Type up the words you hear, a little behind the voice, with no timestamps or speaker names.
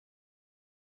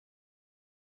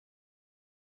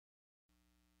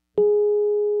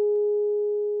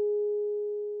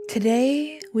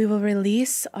Today, we will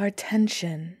release our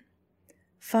tension,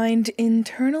 find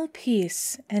internal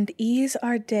peace, and ease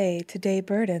our day-to-day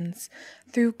burdens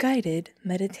through guided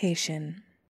meditation.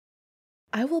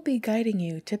 I will be guiding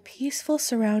you to peaceful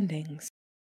surroundings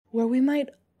where we might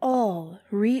all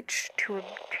reach to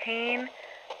obtain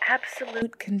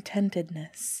absolute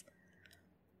contentedness.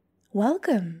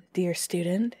 Welcome, dear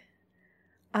student.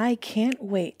 I can't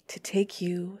wait to take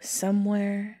you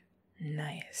somewhere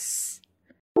nice.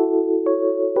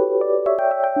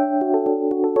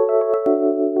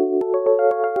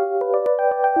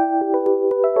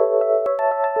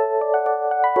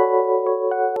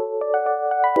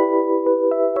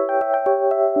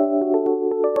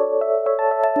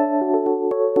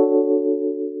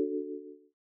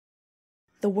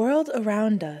 The world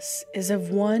around us is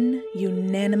of one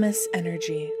unanimous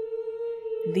energy.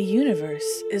 The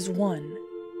universe is one.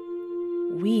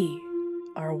 We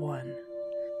are one.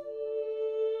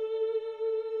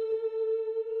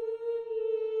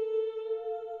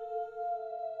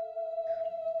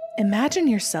 Imagine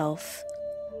yourself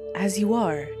as you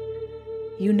are,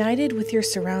 united with your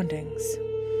surroundings,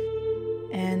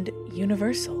 and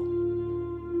universal.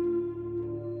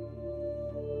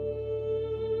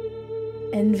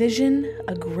 Envision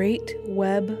a great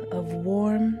web of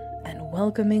warm and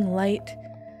welcoming light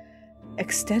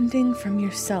extending from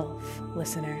yourself,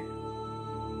 listener.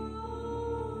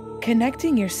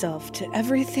 Connecting yourself to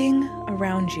everything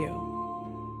around you.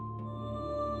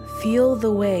 Feel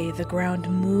the way the ground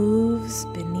moves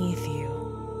beneath you,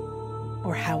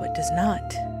 or how it does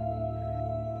not.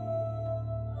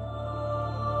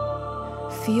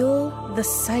 Feel the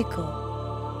cycle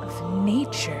of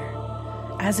nature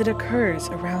as it occurs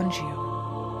around you,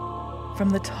 from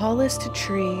the tallest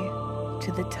tree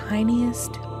to the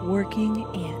tiniest working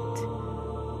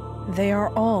ant. They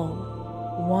are all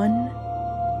one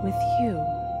with you,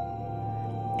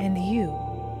 and you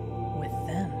with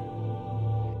them.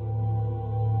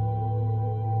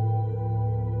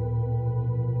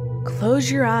 Close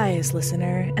your eyes,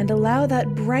 listener, and allow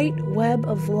that bright web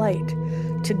of light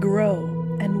to grow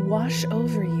and wash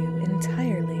over you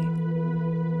entirely.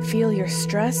 Feel your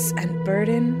stress and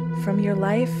burden from your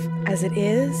life as it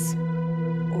is,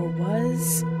 or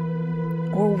was,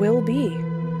 or will be.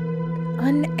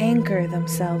 Unanchor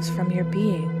themselves from your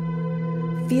being.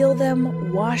 Feel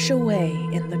them wash away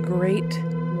in the great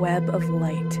web of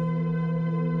light.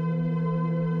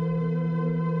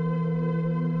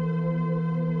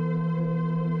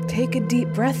 Take a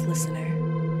deep breath, listener.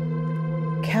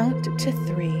 Count to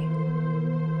 3,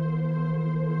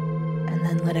 and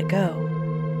then let it go.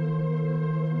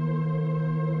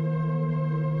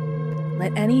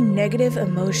 Let any negative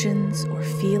emotions or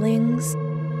feelings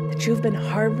that you've been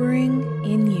harboring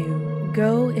in you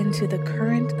go into the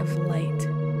current of light.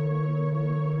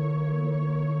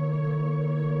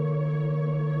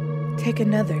 Take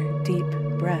another deep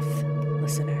breath,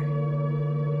 listener.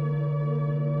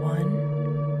 1,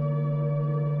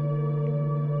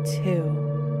 2,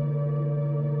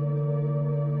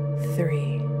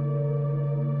 3,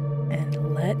 and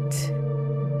let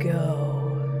go.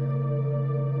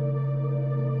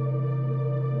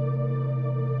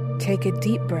 Take a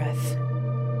deep breath.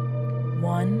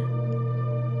 1,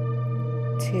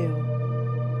 2,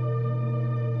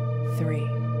 3,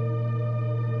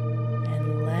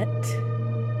 and let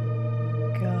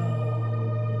go.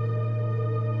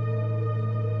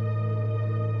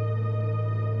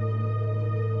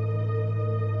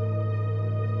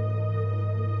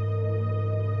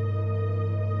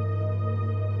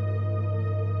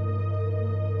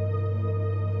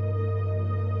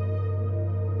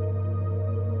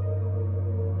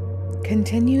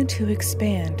 Continue to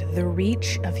expand the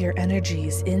reach of your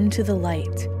energies into the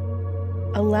light.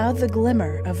 Allow the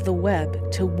glimmer of the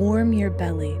web to warm your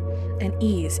belly and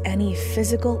ease any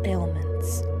physical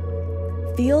ailments.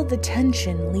 Feel the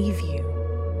tension leave you,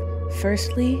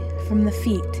 firstly from the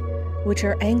feet, which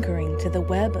are anchoring to the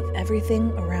web of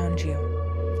everything around you,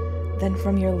 then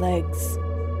from your legs,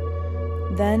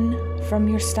 then from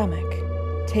your stomach.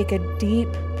 Take a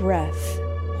deep breath.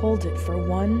 Hold it for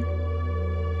 1,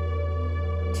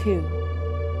 2,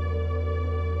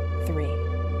 3,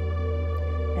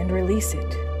 and release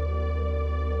it.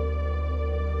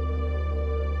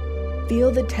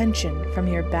 Feel the tension from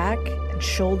your back and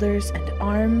shoulders and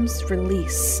arms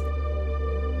release.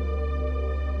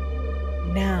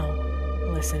 Now,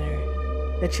 listener,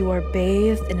 that you are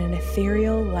bathed in an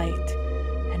ethereal light,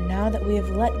 and now that we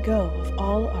have let go of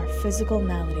all our physical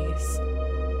maladies,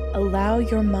 allow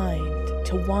your mind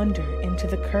to wander into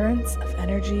the currents of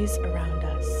energies around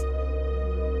us.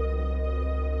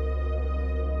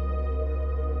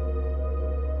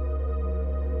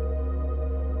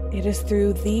 It is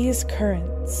through these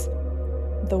currents,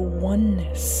 the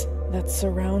oneness that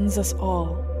surrounds us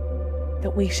all,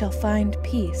 that we shall find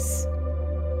peace.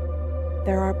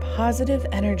 There are positive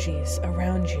energies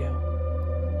around you,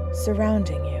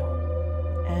 surrounding you,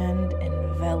 and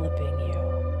enveloping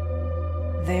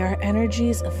you. They are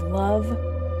energies of love,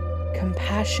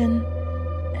 compassion,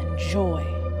 and joy,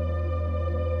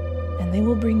 and they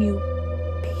will bring you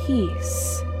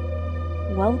peace.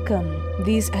 Welcome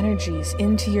these energies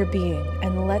into your being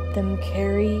and let them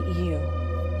carry you.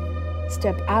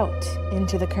 Step out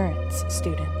into the currents,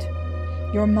 student.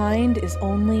 Your mind is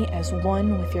only as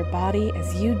one with your body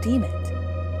as you deem it.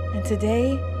 And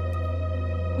today,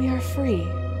 we are free.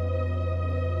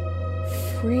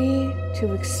 Free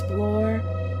to explore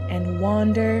and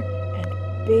wander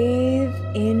and bathe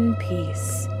in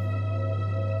peace.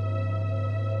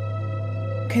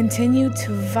 Continue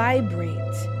to vibrate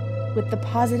with the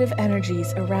positive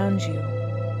energies around you.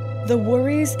 The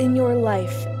worries in your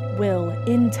life will,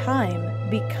 in time,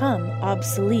 become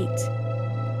obsolete.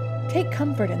 Take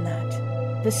comfort in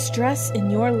that. The stress in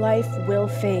your life will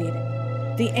fade.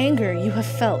 The anger you have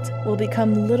felt will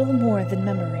become little more than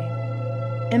memory.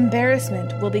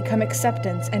 Embarrassment will become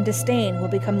acceptance, and disdain will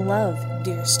become love,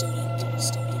 dear student. Dear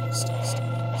student, student,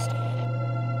 student, student.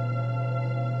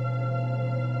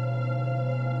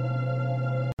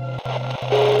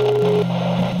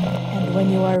 And when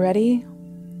you are ready,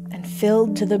 and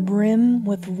filled to the brim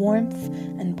with warmth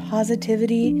and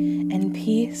positivity and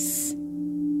peace,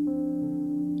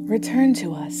 return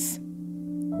to us.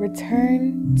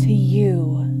 Return to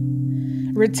you.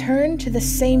 Return to the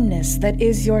sameness that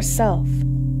is yourself.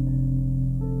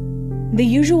 The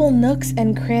usual nooks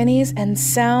and crannies and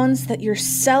sounds that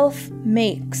yourself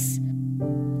makes.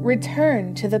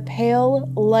 Return to the pale,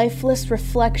 lifeless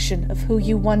reflection of who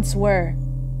you once were.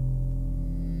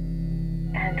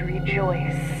 And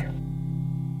rejoice.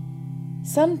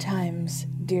 Sometimes,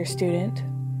 dear student,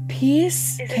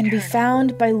 peace can be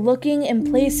found by looking in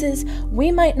places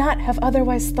we might not have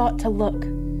otherwise thought to look.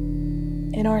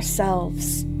 In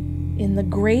ourselves, in the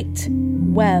great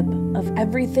web of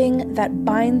everything that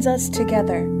binds us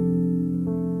together.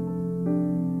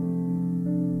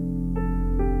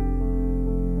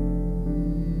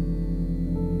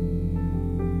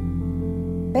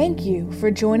 Thank you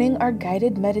for joining our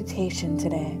guided meditation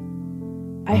today.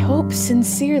 I hope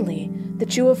sincerely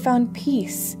that you have found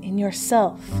peace in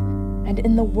yourself and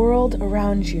in the world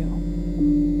around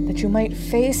you, that you might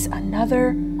face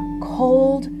another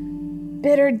cold,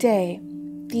 bitter day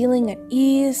feeling at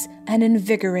ease and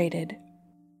invigorated.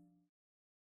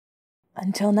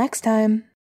 Until next time,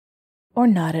 or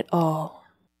not at all.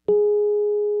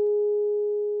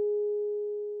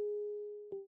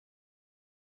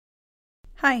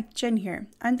 Hi, Jen here.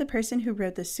 I'm the person who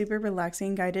wrote the super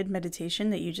relaxing guided meditation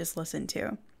that you just listened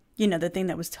to. You know, the thing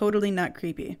that was totally not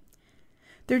creepy.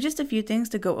 There are just a few things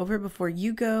to go over before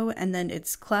you go, and then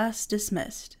it's class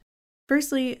dismissed.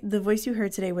 Firstly, the voice you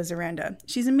heard today was Aranda.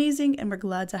 She's amazing, and we're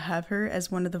glad to have her as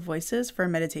one of the voices for our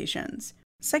meditations.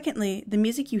 Secondly, the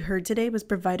music you heard today was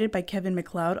provided by Kevin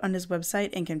MacLeod on his website,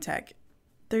 Income Tech.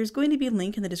 There's going to be a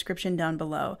link in the description down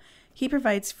below. He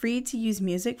provides free-to-use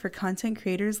music for content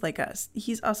creators like us.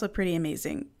 He's also pretty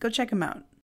amazing. Go check him out.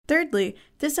 Thirdly,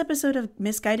 this episode of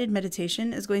Misguided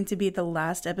Meditation is going to be the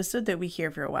last episode that we hear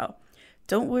for a while.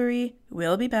 Don't worry,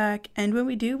 we'll be back, and when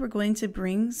we do, we're going to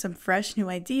bring some fresh new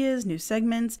ideas, new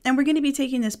segments, and we're going to be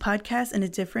taking this podcast in a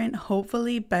different,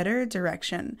 hopefully better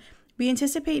direction. We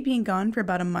anticipate being gone for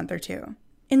about a month or two.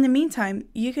 In the meantime,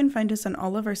 you can find us on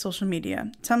all of our social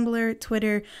media, Tumblr,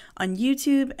 Twitter, on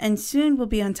YouTube, and soon we'll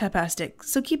be on Tapastic,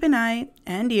 so keep an eye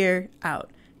and ear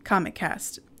out. Comic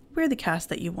Cast. We're the cast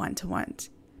that you want to want.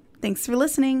 Thanks for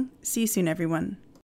listening. See you soon, everyone.